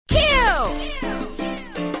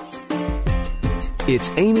It's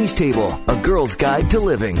Amy's Table, a girl's guide to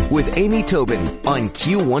living with Amy Tobin on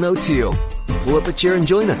Q102. Pull up a chair and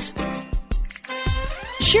join us.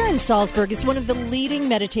 Sharon Salzberg is one of the leading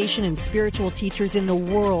meditation and spiritual teachers in the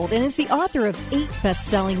world and is the author of 8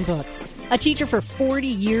 best-selling books. A teacher for 40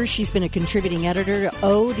 years, she's been a contributing editor to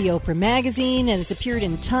O, the Oprah magazine, and has appeared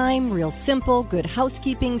in Time, Real Simple, Good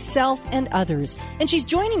Housekeeping, Self, and others. And she's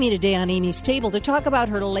joining me today on Amy's Table to talk about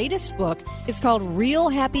her latest book. It's called Real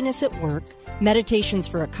Happiness at Work, Meditations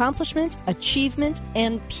for Accomplishment, Achievement,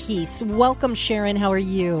 and Peace. Welcome, Sharon. How are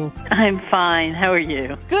you? I'm fine. How are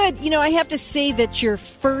you? Good. You know, I have to say that your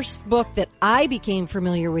first book that I became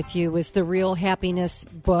familiar with you was the Real Happiness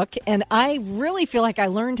book, and I really feel like I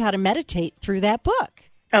learned how to meditate through that book.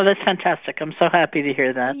 Oh, that's fantastic. I'm so happy to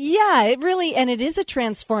hear that. Yeah, it really, and it is a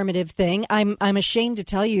transformative thing. I'm ashamed to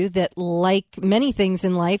tell you that, like many things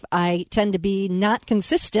in life, I tend to be not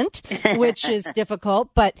consistent, which is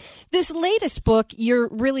difficult. But this latest book, you're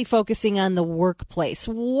really focusing on the workplace.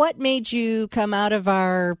 What made you come out of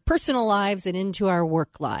our personal lives and into our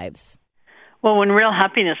work lives? Well, when Real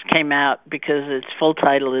Happiness came out, because its full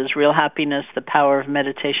title is Real Happiness, The Power of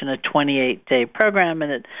Meditation, a 28-day program,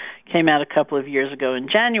 and it came out a couple of years ago in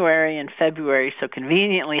January, and February so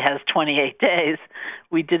conveniently has 28 days,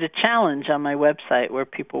 we did a challenge on my website where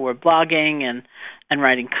people were blogging and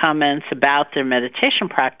writing comments about their meditation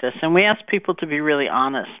practice, and we asked people to be really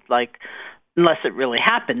honest, like, unless it really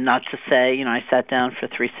happened, not to say, you know, I sat down for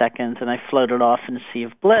 3 seconds and I floated off in a sea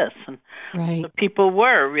of bliss. And right. So people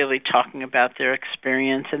were really talking about their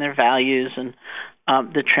experience and their values and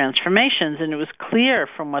the transformations. And it was clear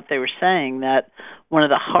from what they were saying that one of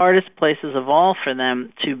the hardest places of all for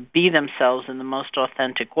them to be themselves in the most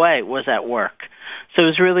authentic way was at work. So it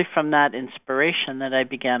was really from that inspiration that I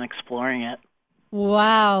began exploring it.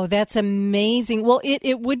 Wow, that's amazing. Well,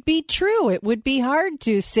 it would be true. It would be hard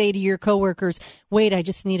to say to your coworkers, wait, I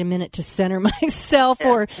just need a minute to center myself,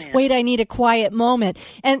 wait, I need a quiet moment.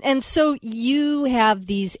 And so you have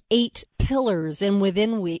these 8 pillars, and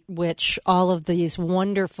within which all of these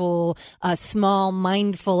wonderful, small,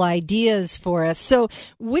 mindful ideas for us. So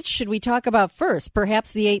which should we talk about first?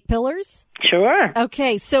 Perhaps the 8 pillars? Sure.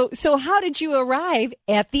 Okay, so how did you arrive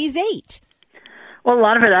at these 8? Well, a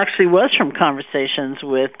lot of it actually was from conversations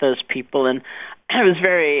with those people, and I was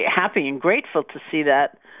very happy and grateful to see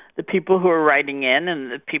that the people who are writing in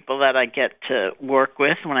and the people that I get to work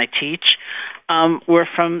with when I teach were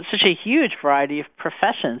from such a huge variety of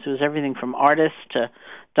professions. It was everything from artists to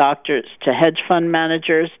doctors to hedge fund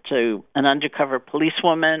managers to an undercover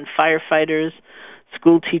policewoman, firefighters,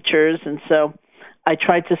 school teachers, and so I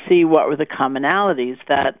tried to see what were the commonalities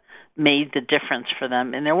that made the difference for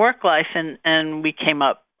them in their work life, and we came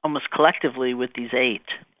up almost collectively with these 8.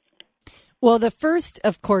 Well, the first,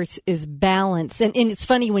 of course, is balance. And it's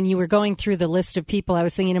funny, when you were going through the list of people, I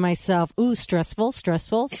was thinking to myself, ooh, stressful.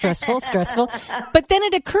 But then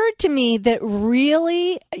it occurred to me that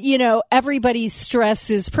really, you know, everybody's stress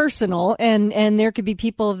is personal, and there could be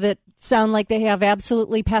people that sound like they have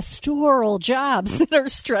absolutely pastoral jobs that are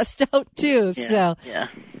stressed out too. Yeah.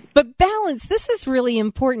 But balance, this is really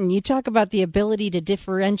important. You talk about the ability to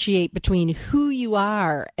differentiate between who you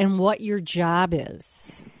are and what your job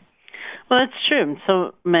is. Well, it's true.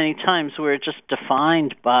 So many times we're just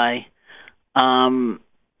defined by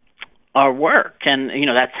our work. And, you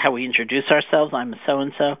know, that's how we introduce ourselves. I'm a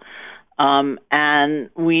so-and-so. And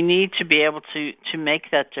we need to be able to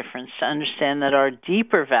make that difference, to understand that our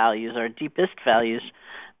deeper values, our deepest values,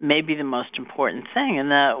 may be the most important thing, and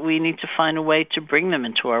that we need to find a way to bring them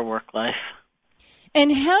into our work life.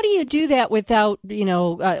 And how do you do that without, you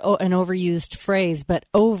know, an overused phrase, but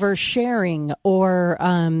oversharing, or,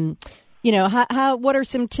 you know, what are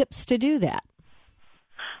some tips to do that?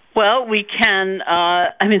 Well, we can,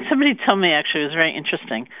 somebody told me, actually, it was very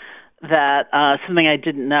interesting, that something I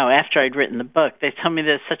didn't know after I'd written the book. They told me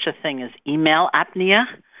there's such a thing as email apnea,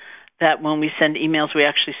 that when we send emails, we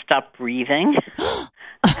actually stop breathing.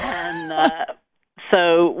 And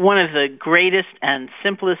so one of the greatest and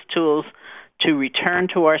simplest tools to return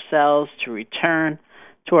to ourselves, to return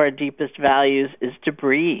to our deepest values, is to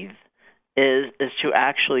breathe, is to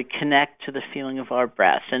actually connect to the feeling of our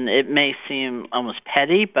breath. And it may seem almost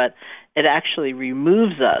petty, but it actually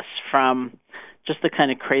removes us from just the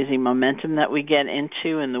kind of crazy momentum that we get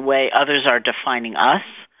into and the way others are defining us,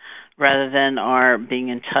 rather than our being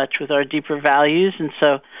in touch with our deeper values. And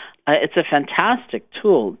so it's a fantastic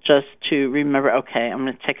tool just to remember, okay, I'm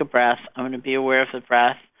going to take a breath, I'm going to be aware of the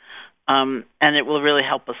breath, and it will really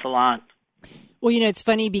help us a lot. Well, it's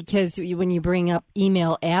funny because when you bring up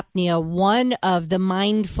email apnea, one of the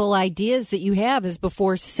mindful ideas that you have is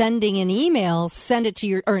before sending an email, send it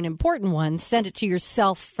to or an important one, send it to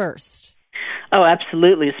yourself first. Oh,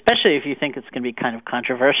 absolutely, especially if you think it's going to be kind of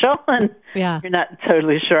controversial and you're not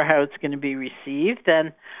totally sure how it's going to be received.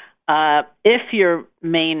 And if your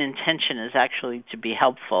main intention is actually to be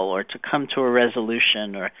helpful or to come to a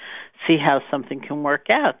resolution or see how something can work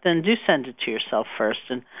out, then do send it to yourself first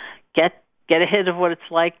and get ahead of what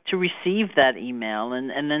it's like to receive that email and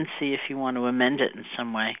then see if you want to amend it in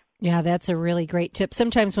some way. Yeah, that's a really great tip.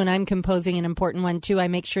 Sometimes when I'm composing an important one, too, I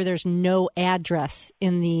make sure there's no address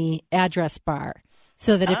in the address bar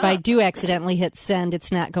so that if I do accidentally hit send,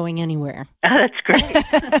 it's not going anywhere. Oh, that's great.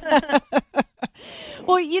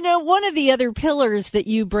 Well, one of the other pillars that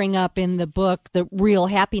you bring up in the book, The Real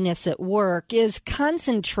Happiness at Work, is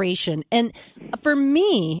concentration. And for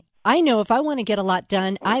me, I know if I want to get a lot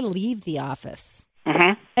done, I leave the office.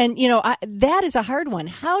 Mm-hmm. And, that is a hard one.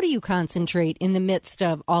 How do you concentrate in the midst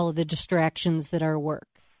of all of the distractions that are work?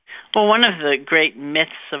 Well, one of the great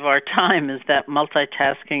myths of our time is that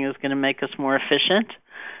multitasking is going to make us more efficient,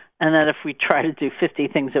 and that if we try to do 50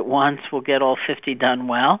 things at once, we'll get all 50 done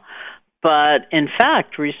well. But in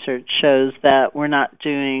fact, research shows that we're not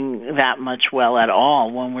doing that much well at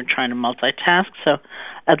all when we're trying to multitask. So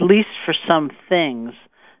at least for some things,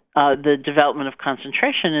 the development of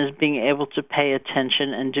concentration is being able to pay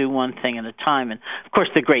attention and do one thing at a time. And, of course,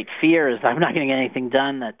 the great fear is I'm not going to get anything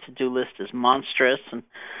done. That to-do list is monstrous and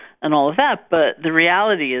all of that. But the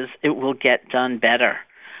reality is it will get done better.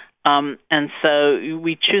 And so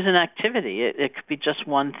we choose an activity. It could be just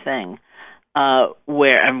one thing where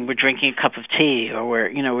we're drinking a cup of tea or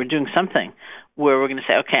we're doing something where we're going to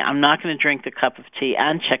say, okay, I'm not going to drink the cup of tea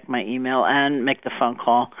and check my email and make the phone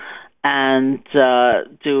call and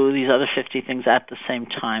do these other 50 things at the same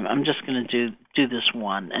time. I'm just going to do this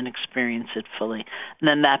one and experience it fully. And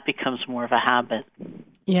then that becomes more of a habit.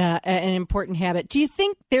 Yeah, an important habit. Do you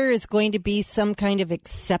think there is going to be some kind of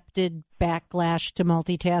accepted backlash to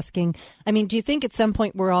multitasking? I mean, do you think at some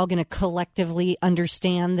point we're all going to collectively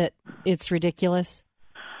understand that it's ridiculous?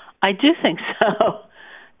 I do think so,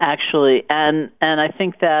 actually. And I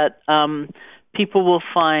think that people will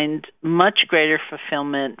find much greater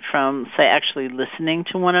fulfillment from, say, actually listening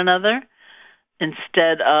to one another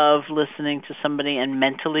instead of listening to somebody and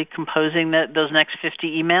mentally composing those next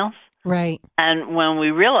 50 emails. Right. And when we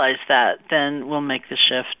realize that, then we'll make the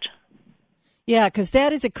shift. Yeah, because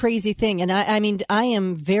that is a crazy thing. And I mean, I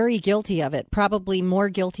am very guilty of it, probably more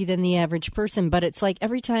guilty than the average person. But it's like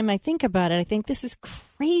every time I think about it, I think this is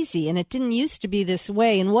crazy. And it didn't used to be this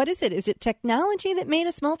way. And what is it? Is it technology that made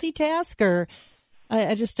us multitask, or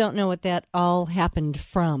I just don't know what that all happened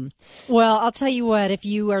from. Well, I'll tell you what, if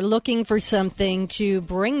you are looking for something to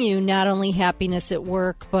bring you not only happiness at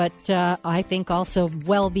work, but I think also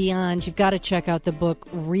well beyond, you've got to check out the book,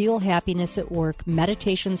 Real Happiness at Work,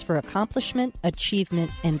 Meditations for Accomplishment, Achievement,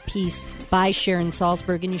 and Peace by Sharon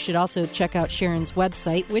Salzberg. And you should also check out Sharon's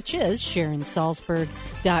website, which is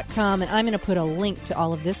SharonSalzberg.com. And I'm going to put a link to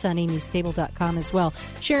all of this on amystable.com as well.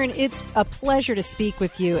 Sharon, it's a pleasure to speak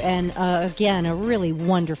with you. And again, a really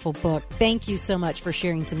wonderful book. Thank you so much for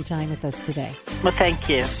sharing some time with us today. Well, thank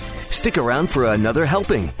you. Stick around for another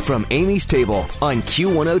helping from Amy's Table on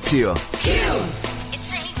Q102. Q!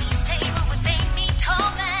 It's Amy's Table with Amy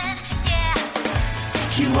Tobin. Yeah.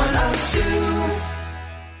 Q102.